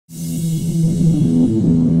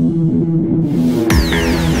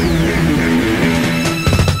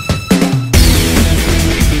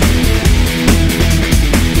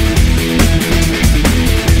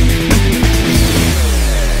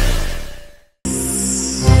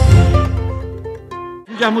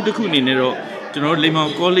ကြမှုတစ်ခုအနေနဲ့တော့ကျွန်တော်လိမ္မော်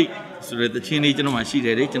ကောလိပ်ဆိုတဲ့တခြင်းလေးကျွန်တော်မှရှိတ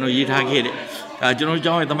ယ်လေကျွန်တော်ရေးထားခဲ့တယ်ဒါကျွန်တော်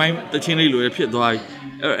ကျောင်းရဲ့သမိုင်းတခြင်းလေးလိုဖြစ်သွားပြီ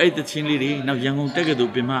အဲ့တခြင်းလေးတွေနောက်ရန်ကုန်တက္ကသို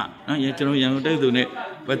လ်ပြင်မနော်ကျွန်တော်ရန်ကုန်တက္ကသိုလ်နဲ့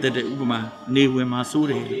ပတ်သက်တဲ့ဥပမာနေဝင်မှာစိုး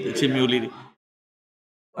တယ်တခြင်းမျိုးလေးတွေ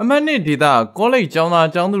အမတ်နှစ်ဒေသကောလိပ်ကျောင်းသား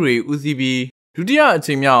ကျောင်းသူတွေဦးစီးပြီးဒုတိယအ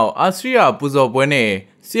ချိန်မြောက်အာစတြေးလျပူဇော်ပွဲနဲ့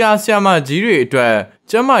ဆရာဆရာမကြီးတွေအတွက်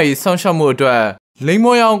ကျမ်းမာရေးဆောင်ရှောက်မှုအတွက်လိမ္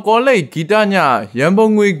မော်ရောင်ကောလိပ်ဂီတညရန်ပုံ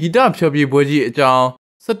ငွေဂီတဖျော်ဖြေပွဲကြီးအကြောင်း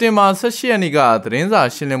စက်တင်ဘာ18ရက်နေ့ကသတင်းစာ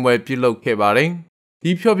ရှင်းလင်းပွဲပြုလုပ်ခဲ့ပါတယ်။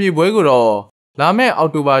ဒီဖျော်ဖြေပွဲကိုတော့လာမယ့်အော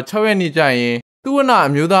က်တိုဘာ6ရက်နေ့ကျရင်သုဝဏ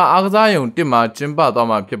အမျိုးသားအားကစားရုံ1မှာကျင်းပသွား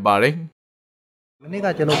မှာဖြစ်ပါတယ်။မနေ့က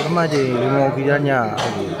ကျွန်တော်ပထမကြိမ်လိမ္မော်ဂီတည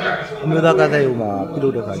အမျိုးသားကစားရုံမှာပြုလု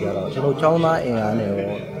ပ်တဲ့ခါကျတော့ကျွန်တော်ကျောင်းသားအင်အားနဲ့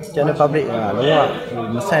ရောကျန်တဲ့ public အင်အားလုံးဝ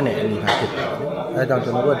မဆန့်တဲ့အနေအထားဖြစ်တယ်။အဲဒါကြောင့်ကျွ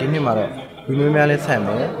န်တော်တို့ဒီနှစ်မှာတော့လူမျိုးများလည်းဆန့်မ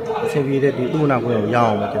ယ်အဆင်ပြေတဲ့ဒီသုဝဏခွင့်ကိုရအော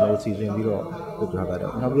င်လည်းကျွန်တော်တို့စီစဉ်ပြီးတော့လုပ်ထားပါတယ်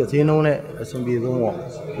။နောက်ပြီးဈေးနှုန်းနဲ့အဆင်ပြေဆုံးပေါ့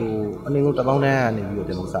အနည်းဆုံး1000တန်းကနေပြီးတော့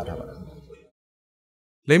ကျွန်တော်စထားပါတယ်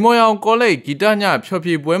။လိမ္မော်ရောင်ကောလိပ်ဂီတညဖျော်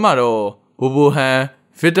ဖြေပွဲမှာတော့ဘိုဘိုဟန်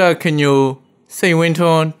ဗစ်တာခညိုစိန်ဝင်းထွ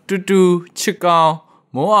န်းတူတူချစ်ကောင်း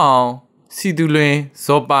မိုးအောင်စီသူလွင်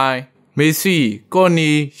ဇော်ပိုင်မေစီကော်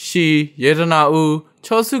နီရှီရေဒနာဦး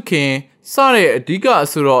ချောစုခင်စတဲ့အဓိကအ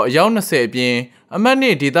ဆိုတော်အယောက်20အပြင်အမတ်နှ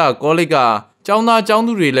စ်ဒေသကောလိပ်ကကျောင်းသားကျောင်း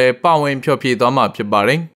သူတွေလည်းပါဝင်ဖျော်ဖြေသွားမှာဖြစ်ပါတ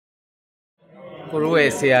ယ်။ကိုရို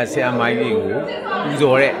ရဲ့ဆရာဆရာမကြီးတွေကိုပူ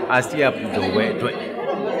ဇော်တဲ့အာစီယာပူဇော်ပွဲအတွက်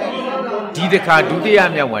ဒီတစ်ခါဒုတိယ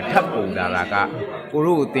မြောက်မှာထပ်ပုံလာတာကကို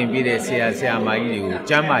ရိုကိုတင်ပြတဲ့ဆရာဆရာမကြီးတွေကို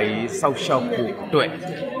ကျမ်းမာရေးစောက်ရှောက်ဖို့အတွက်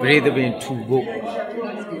ဗရေသပင်ထူဖို့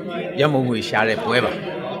ရမုံငွေရှာတဲ့ပွဲပါ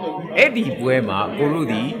အဲ့ဒီပွဲမှာကိုရို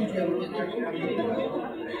ဒီ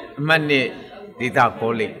အမှတ်နဲ့ဒေတာ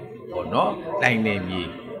ကောလိပ်ပေါ့နော်တိုင်နေမြေ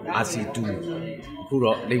အာစီတူအခု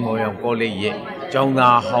တော့လိမ္မော်ရောင်ကောလိပ်ရဲ့ကျောင်း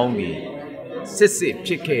သားဟောင်းတွေစစ်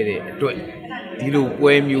ဖြစ်ခဲ့တဲ့အတွက်ဒီလို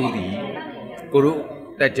ပွဲမျိုးဒီကိုရို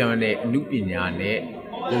တက်ကြွတဲ့အမှုပညာနဲ့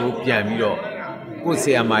ကိုရိုပြန်ပြီးတော့ကိုဆ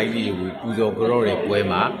ရာမကြီးတွေကိုပူဇော်ကြတော့တဲ့ပွဲ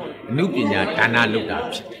မှာအမှုပညာဒါနလုပ်တာ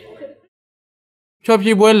ဖြစ်တယ်။ဖျော်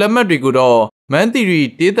ဖြေပွဲလက်မှတ်တွေကိုတော့မန်းတီရီ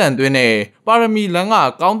တေးတန်သွင်းတဲ့ပါရမီလမ်းက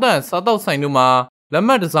ကောင်းတန့်စားတောက်ဆိုင်တို့မှာလက်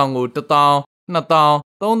မှတ်တစ်စောင်ကို1000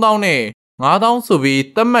 2000 3000နဲ့5000ဆိုပြီး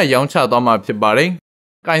သတ်မှတ်ရောင်းချသွားမှာဖြစ်ပါတယ်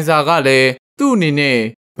။ကိုင်စာကလည်းသူ့အနေနဲ့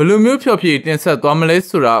ဘယ်လိုမျိုးဖျော်ဖြေတင်ဆက်သွားမလဲ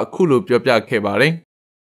ဆိုတာအခုလိုပြောပြခဲ့ပါတယ်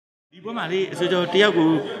။ဒီပွဲမှာလေအဆိုတော်တယောက်ကို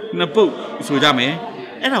2ပုတ်ဆိုကြမယ်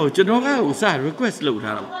။အဲ့ဒါကိုကျွန်တော်ကစ request လုပ်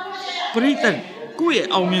ထားတာ။ပရိသတ်ကိုယ့်ရဲ့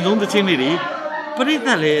အောင်မြင်ဆုံးသချင်းလေးတွေပရိသ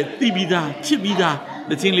တ်လည်းသိပြီးသားချစ်ပြီးသား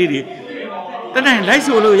သချင်းလေးတွေတနေ့လိုက်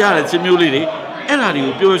ဆိုလို့ရတဲ့ချင်းမျိုးလေးတွေအဲ့ဒါတွေ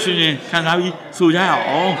ကိုပျော်ရွှင်ရွှင်ခံစားပြီးဆိုကြရ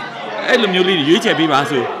အောင်အဲ့လိုမျိုးလေးတွေရွေးချယ်ပေးပါ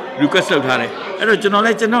ဆို request လုပ်ထားတယ်အဲ့တော့ကျွန်တော်လ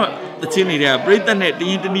ည်းကျွန်တော်သချင်းတွေကပရိသတ်နဲ့တ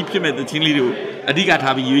ရင်တနည်းဖြစ်မဲ့သချင်းလေးတွေကိုအဓိက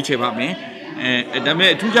ထားပြီးရွေးချယ်ပါမယ်ဒါပေမဲ့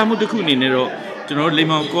အထူးခြားမှုတစ်ခုအနေနဲ့တော့ကျွန်တော်လိမ္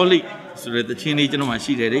မော်ကောလိပ်ဆိုတဲ့တခြင်းလေးကျွန်တော်မှ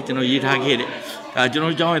ရှိတယ်လေကျွန်တော်ရေးထားခဲ့တယ်ဒါကျွန်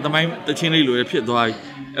တော်ကျောင်းရဲ့သမိုင်းတခြင်းလေးလိုဖြစ်သွားပြီ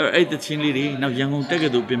အဲ့တခြင်းလေးတွေနောက်ရန်ကုန်တက္က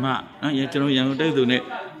သိုလ်ပြင်မနော်ကျွန်တော်ရန်ကုန်တက္ကသိုလ်နဲ့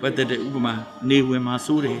ပတ်သက်တဲ့ဥပမာနေဝင်မှာ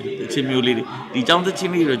စိုးတယ်တခြင်းမျိုးလေးတွေဒီကျောင်းတခြ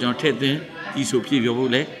င်းလေးတော့ကျွန်တော်ထည့်သွင်းဒီဆိုဖြည့်ပြောဖို့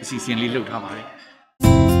လည်းအစီအစဉ်လေးလုပ်ထားပါတယ်